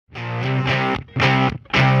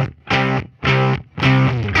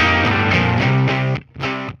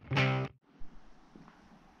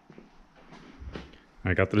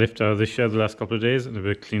I got the lift out of this shed the last couple of days and a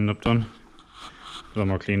bit of cleaning up done. A lot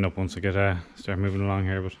more cleaning up once I get start moving along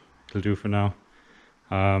here, but it'll do for now.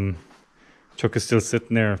 Truck is still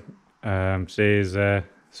sitting there. Today is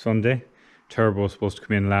Sunday. Turbo was supposed to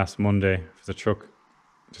come in last Monday for the truck.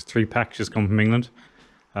 Just 3 packages come from England.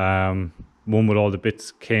 One with all the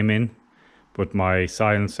bits came in, but my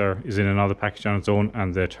silencer is in another package on its own,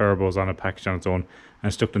 and the turbo is on a package on its own, and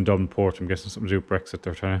it's stuck in Dublin port. I'm guessing something to do with Brexit.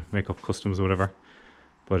 They're trying to make up customs or whatever.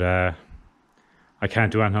 But I can't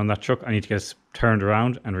do anything on that truck. I need to get it turned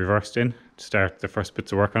around and reversed in to start the first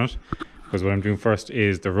bits of work on it. Because what I'm doing first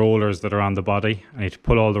is the rollers that are on the body. I need to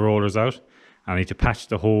pull all the rollers out, and I need to patch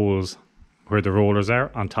the holes where the rollers are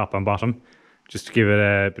on top and bottom, just to give it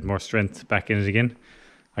a bit more strength back in it again.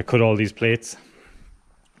 I cut all these plates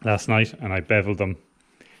last night and I beveled them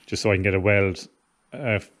just so I can get a weld,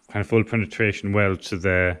 kind of full penetration weld to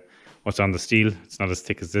the what's on the steel. It's not as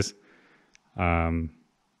thick as this,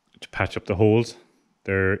 to patch up the holes.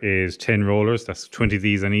 There is 10 rollers, that's 20 of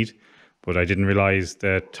these I need, but I didn't realize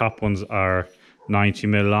the top ones are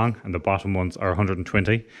 90mm long and the bottom ones are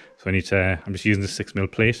 120. So I need to, I'm just using the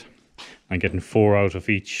 6mm plate. I'm getting 4 out of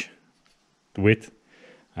each width,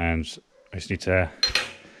 and I just need to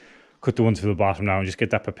cut the ones for the bottom now and just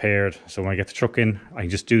get that prepared. So when I get the truck in, I can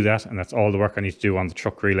just do that, and that's all the work I need to do on the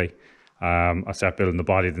truck really. I'll start building the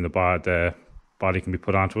body, then the body can be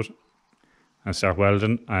put onto it and start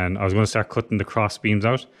welding. And I was going to start cutting the cross beams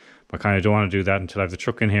out, but I kind of don't want to do that until I have the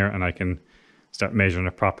truck in here and I can start measuring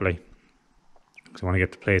it properly, because I want to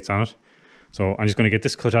get the plates on it. So I'm just going to get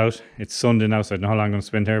this cut out. It's Sunday now, so I don't know how long I'm going to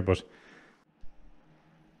spend here, but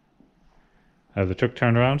I have the truck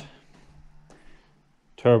turned around.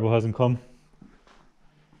 Turbo hasn't come.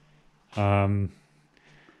 I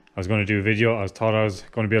was going to do a video. I thought I was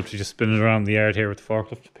going to be able to just spin it around the yard here with the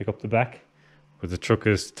forklift to pick up the back, but the truck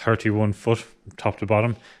is 31 foot from top to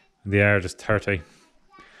bottom and the yard is 30. So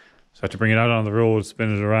I have to bring it out on the road,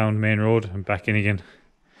 spin it around main road and back in again.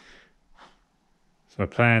 So my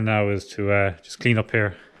plan now is to just clean up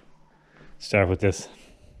here. Start with this.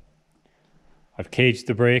 I've caged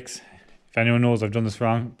the brakes. If anyone knows I've done this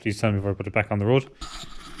wrong, please tell me before I put it back on the road.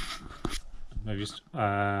 I've just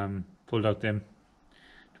pulled out them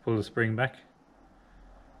to pull the spring back.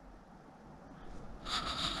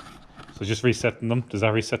 So just resetting them. Does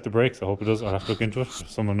that reset the brakes? I hope it does. I'll have to look into it. If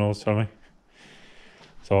someone knows, tell me.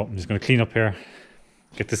 So I'm just going to clean up here,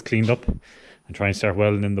 get this cleaned up, and try and start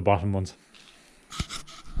welding in the bottom ones.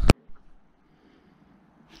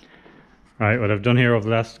 Right, what I've done here over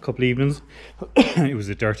the last couple of evenings, it was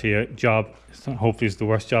a dirty job. Hopefully it's the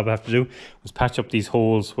worst job I have to do, was patch up these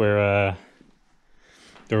holes where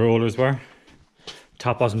the rollers were.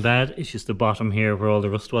 Top wasn't bad, it's just the bottom here where all the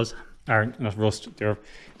rust was. Or not rust,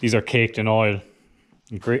 these are caked in oil,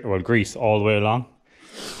 grease all the way along.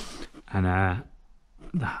 And I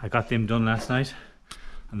got them done last night.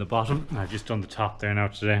 And the bottom, and I've just done the top there now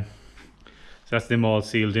today. So that's them all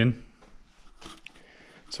sealed in.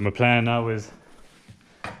 So my plan now is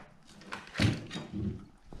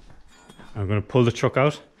I'm going to pull the truck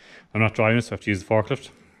out. I'm not driving it, so I have to use the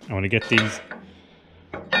forklift. I want to get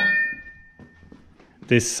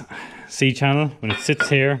this C channel, when it sits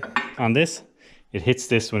here on this, it hits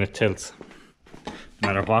this when it tilts, no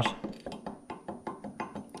matter what.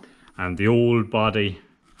 And the old body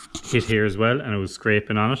hit here as well, and it was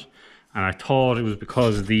scraping on it. And I thought it was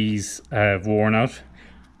because these have worn out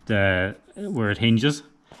where it hinges.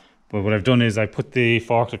 But what I've done is I put the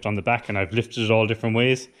forklift on the back and I've lifted it all different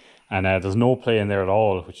ways, and there's no play in there at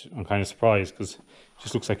all, which I'm kind of surprised because it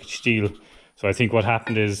just looks like it's steel. So I think what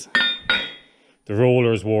happened is the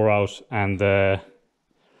rollers wore out and the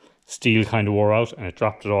steel kind of wore out, and it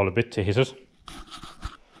dropped it all a bit to hit it.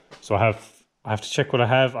 So I have to check what I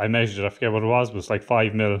have. I measured it, I forget what it was, but it's like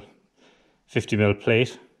 5mm, 50mm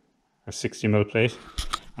plate or 60mm plate.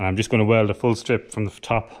 And I'm just going to weld a full strip from the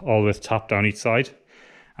top all the way to the top down each side.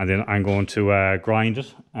 And then I'm going to grind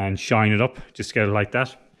it and shine it up, just get it like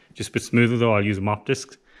that. Just a bit smoother though, I'll use a mop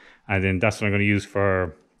disc. And then that's what I'm going to use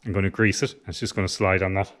I'm going to grease it. It's just going to slide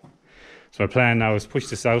on that. So my plan now is push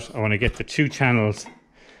this out. I want to get the 2 channels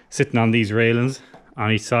sitting on these railings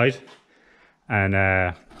on each side.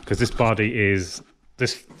 And because this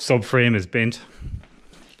subframe is bent.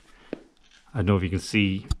 I don't know if you can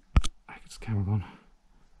see, I get this camera on.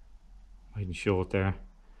 I can show it there.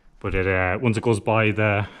 But once it goes by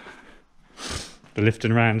the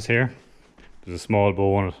lifting rams here, there's a small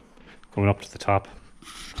bow on it coming up to the top.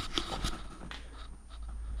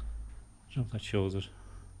 I don't know if that shows it.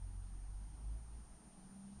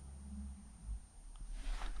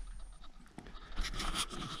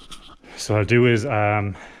 So what I'll do is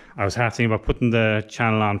I'm I was half thinking about putting the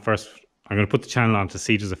channel on first. I'm going to put the channel on to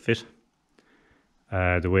see does it fit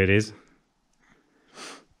the way it is,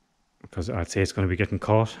 because I'd say it's going to be getting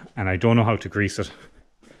caught, and I don't know how to grease it.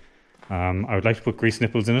 I would like to put grease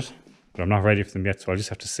nipples in it, but I'm not ready for them yet, so I'll just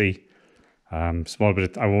have to see. Small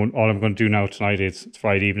bit. All I'm going to do now tonight is it's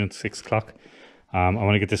Friday evening, 6 o'clock. I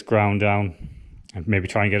want to get this ground down and maybe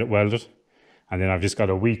try and get it welded, and then I've just got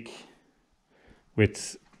a week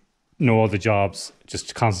with no other jobs, just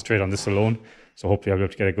to concentrate on this alone. So hopefully I'll be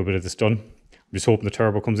able to get a good bit of this done. I'm just hoping the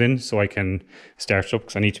turbo comes in so I can start it up,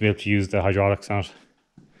 because I need to be able to use the hydraulics on it.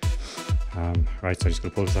 Right, so I'm just going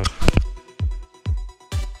to pull this out.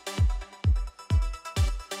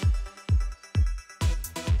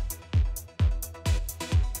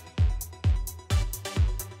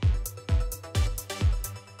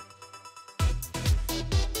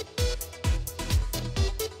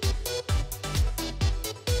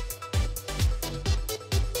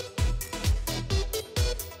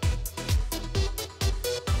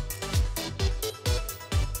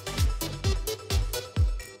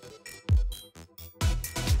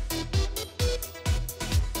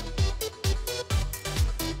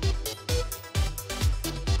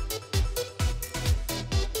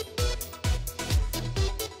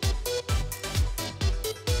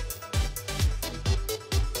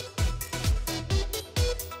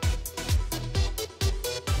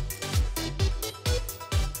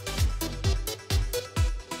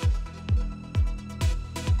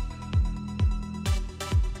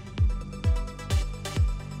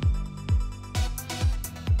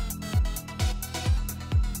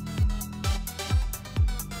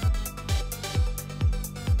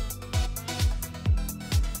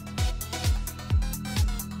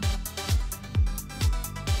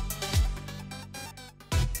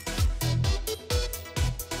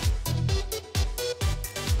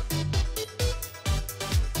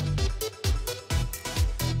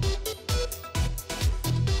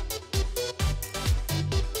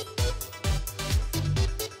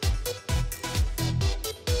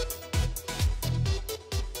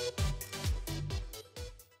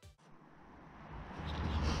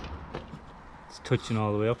 Touching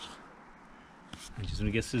all the way up, and just when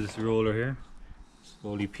it gets to this roller here,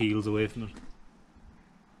 slowly peels away from it.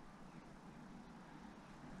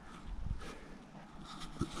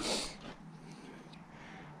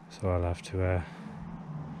 So I'll have to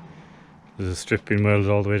there's a strip being welded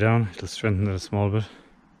all the way down. It'll strengthen it a small bit.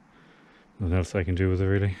 Nothing else I can do with it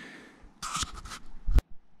really.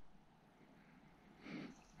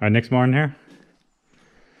 Alright, next morning here.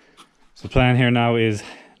 So the plan here now is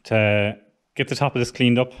to get the top of this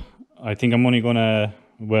cleaned up. I think I'm only going to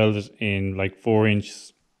weld it in like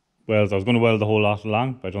 4-inch welds. I was going to weld the whole lot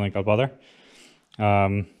along, but I don't think I'll bother.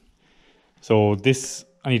 So this,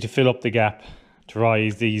 I need to fill up the gap to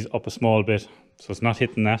rise these up a small bit so it's not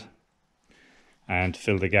hitting that, and to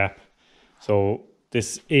fill the gap. So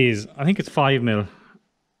this is, I think it's 5mm.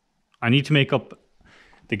 I need to make up,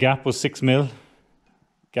 the gap was 6mm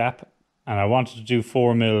gap, and I wanted to do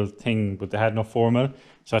 4mm thing, but they had no 4mm,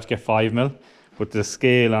 so I had to get 5mm. But the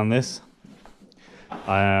scale on this,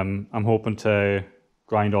 I'm hoping to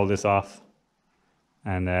grind all this off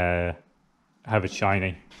and have it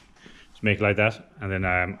shiny. Just make it like that, and then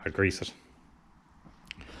I grease it.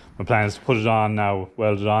 My plan is to put it on now,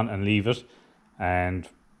 weld it on and leave it, and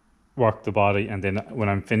work the body, and then when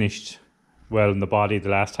I'm finished welding the body, the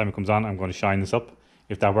last time it comes on, I'm going to shine this up.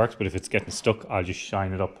 If that works, but if it's getting stuck, I'll just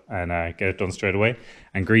shine it up and get it done straight away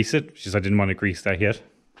and grease it, which is I didn't want to grease that yet.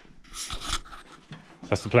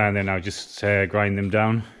 That's the plan there now, just grind them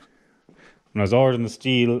down. When I was ordering the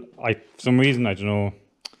steel, for some reason, I don't know,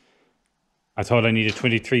 I thought I needed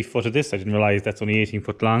 23 foot of this. I didn't realize that's only 18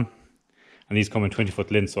 foot long, and these come in 20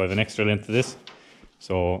 foot length, so I have an extra length of this.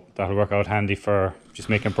 So that'll work out handy for just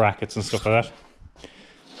making brackets and stuff like that.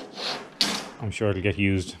 I'm sure it'll get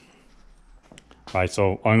used. Right,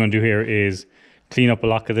 so all I'm going to do here is clean up a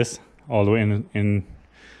lock of this all the way in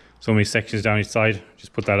so many sections down each side.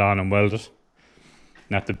 Just put that on and weld it.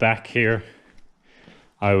 And at the back here,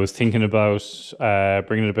 I was thinking about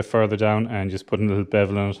bringing it a bit further down and just putting a little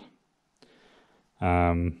bevel in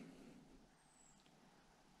it.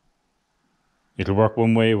 It'll work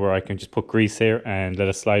one way where I can just put grease here and let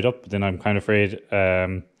it slide up, but then I'm kind of afraid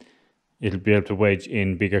it'll be able to wedge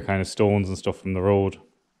in bigger kind of stones and stuff from the road.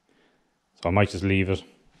 So I might just leave it.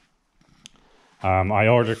 I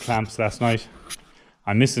ordered clamps last night.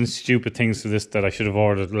 I'm missing stupid things for this that I should have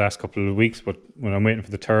ordered the last couple of weeks, but when I'm waiting for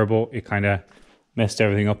the turbo, it kind of messed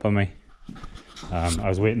everything up on me. I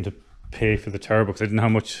was waiting to pay for the turbo because I didn't know how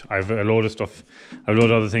much. I have a load of stuff. I have a load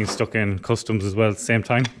of other things stuck in customs as well at the same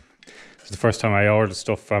time. It's the first time I ordered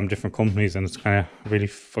stuff from different companies, and it's kind of really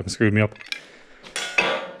fucking screwed me up.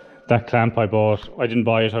 That clamp I bought, I didn't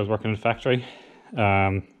buy it, I was working in a factory.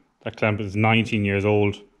 That clamp is 19 years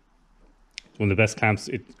old. It's one of the best clamps.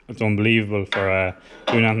 It's unbelievable for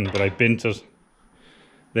doing anything, but I bent it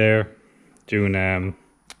there, doing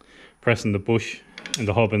pressing the bush in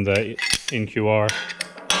the hub in the NQR.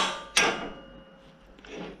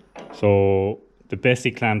 So the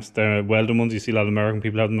Bessie clamps, they're welded ones. You see a lot of American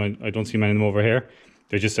people have them. I don't see many of them over here.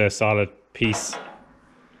 They're just a solid piece.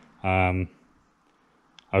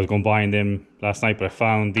 I was going buying them last night, but I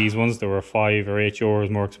found these ones. They were 5 or 8 euros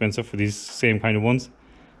more expensive for these same kind of ones.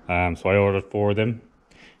 So I ordered 4 of them.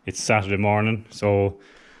 It's Saturday morning, so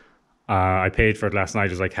I paid for it last night.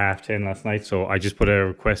 It was like 10:30 last night, so I just put a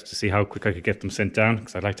request to see how quick I could get them sent down,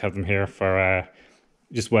 because I'd like to have them here for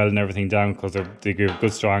just welding everything down, because they give a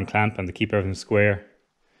good strong clamp and they keep everything square.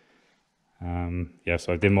 Yeah,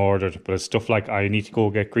 so I did ordered, but it's stuff like I need to go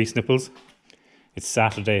get grease nipples. It's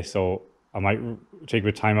Saturday, so I might take a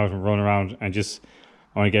bit of time out and run around and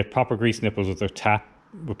I want to get proper grease nipples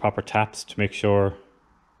with proper taps to make sure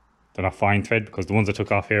they're not fine thread, because the ones I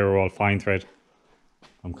took off here are all fine thread.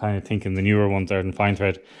 I'm kind of thinking the newer ones are in fine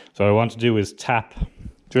thread. So what I want to do is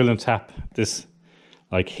drill and tap this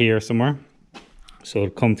like here somewhere, so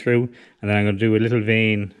it'll come through, and then I'm going to do a little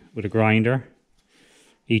vein with a grinder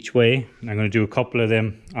each way. And I'm going to do a couple of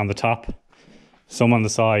them on the top, some on the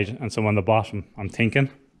side and some on the bottom, I'm thinking.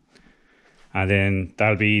 And then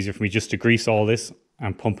that'll be easier for me just to grease all this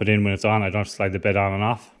and pump it in when it's on. I don't have to slide the bed on and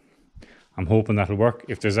off. I'm hoping that'll work.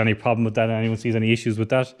 If there's any problem with that, anyone sees any issues with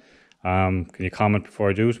that, can you comment before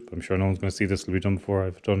I do it? I'm sure no one's going to see this. It'll be done before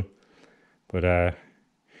I've done. But if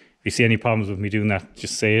you see any problems with me doing that,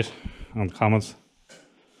 just say it on the comments.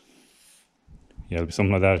 Yeah, it'll be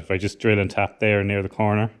something like that. If I just drill and tap there near the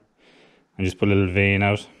corner and just put a little vein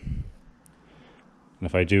out. And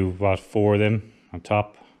if I do, 4 of them on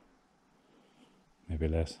top, maybe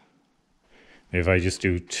less. Maybe if I just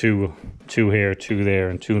do two here, 2 there,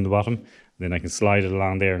 and 2 in the bottom, then I can slide it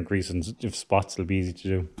along there and grease it in if spots. It'll be easy to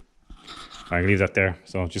do. I can leave that there.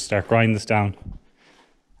 So just start grinding this down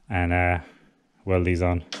and weld these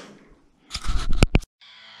on.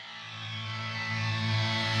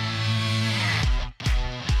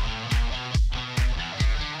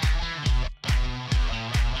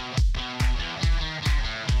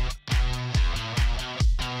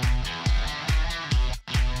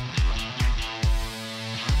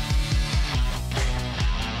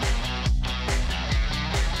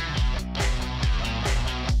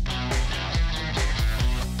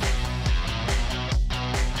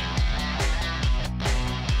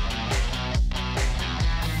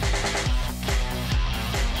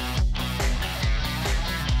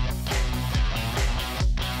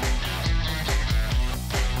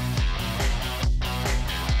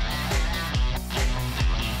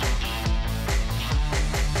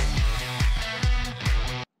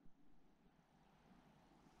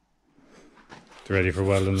 Ready for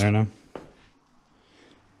welding there now.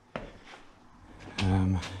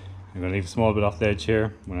 I'm going to leave a small bit off the edge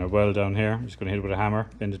here. When I weld down here, I'm just going to hit it with a hammer,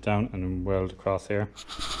 bend it down, and then weld across here.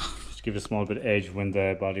 Just give it a small bit of edge. When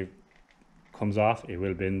the body comes off, it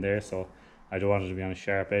will bend there, so I don't want it to be on a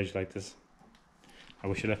sharp edge like this. I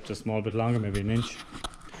wish I left it a small bit longer, maybe 1 inch.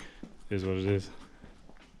 It is what it is.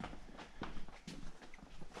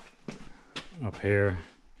 Up here,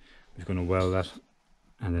 I'm just going to weld that.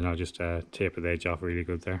 And then I'll just taper the edge off really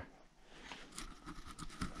good there.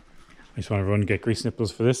 I just want to run and get grease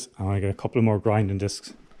nipples for this. I want to get a couple of more grinding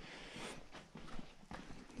discs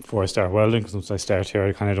before I start welding, because once I start here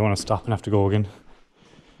I kind of don't want to stop and have to go again.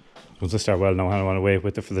 Once I start welding I don't want to wait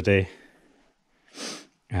with it for the day.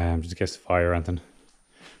 Just in case of fire or anything.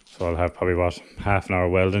 So I'll have probably about half an hour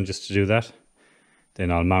welding just to do that.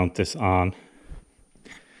 Then I'll mount this on.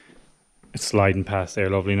 It's sliding past there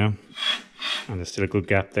lovely now. And there's still a good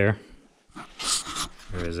gap there.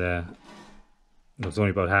 There's it's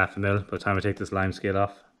only about 1/2 mil. By the time I take this lime scale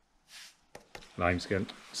off,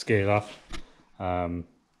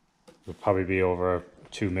 it'll probably be over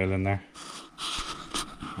 2 mil in there.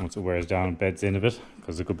 Once it wears down and beds in a bit,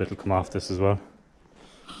 because a good bit will come off this as well.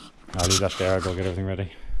 I'll leave that there. I'll go get everything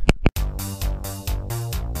ready.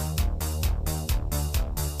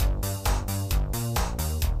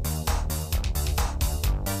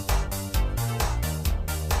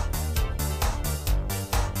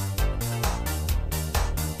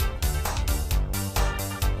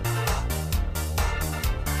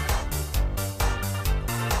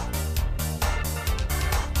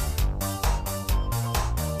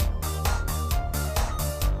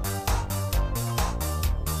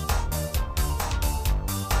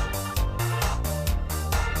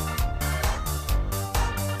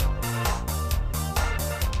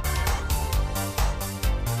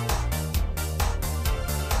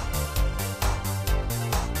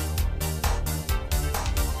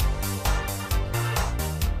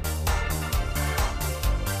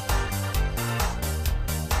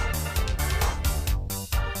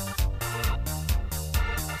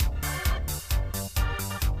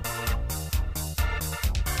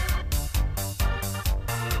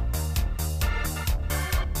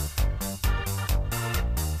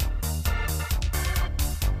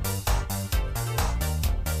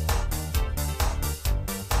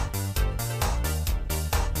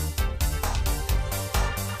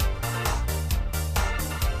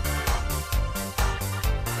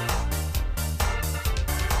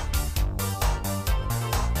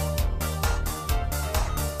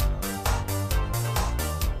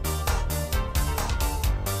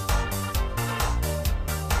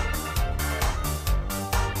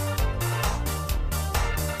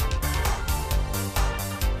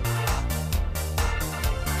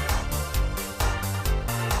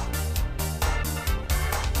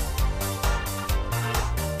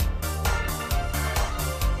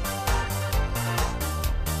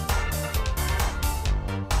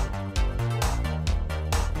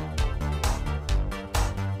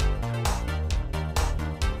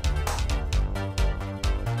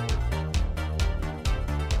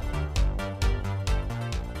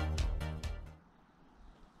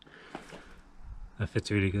 That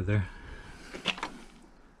fits really good there.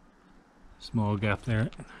 Small gap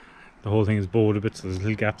there. The whole thing is bowed a bit, so there's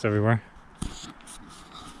little gaps everywhere.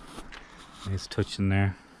 Nice touch in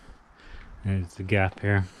there. There's the gap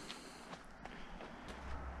here.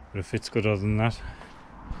 But it fits good other than that.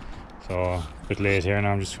 So a bit late here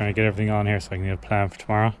now. I'm just trying to get everything on here so I can get a plan for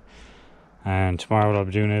tomorrow. And tomorrow what I'll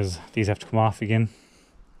be doing is these have to come off again.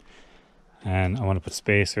 And I want to put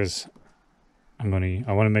spacers. I want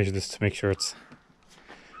to measure this to make sure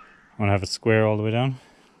I want to have it square all the way down.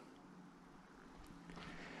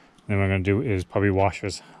 Then what I'm going to do is probably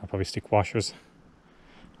washers. I'll probably stick washers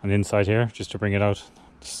on the inside here just to bring it out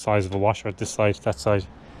the size of a washer at this side, that side.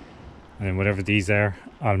 And then whatever these are,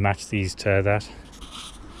 I'll match these to that.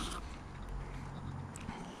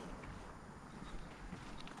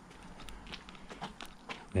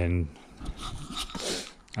 Then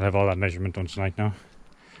I'll have all that measurement done tonight now.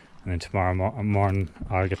 And then tomorrow morning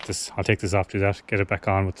I'll take this off, do that, get it back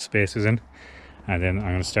on with the spacers in. And then I'm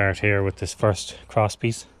going to start here with this first cross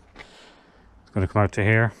piece. It's going to come out to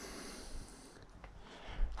here.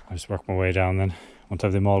 I'll just work my way down then. Once I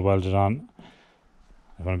have them all welded on,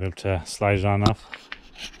 I want to be able to slide it on off.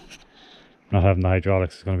 Not having the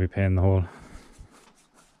hydraulics is going to be a pain in the hole.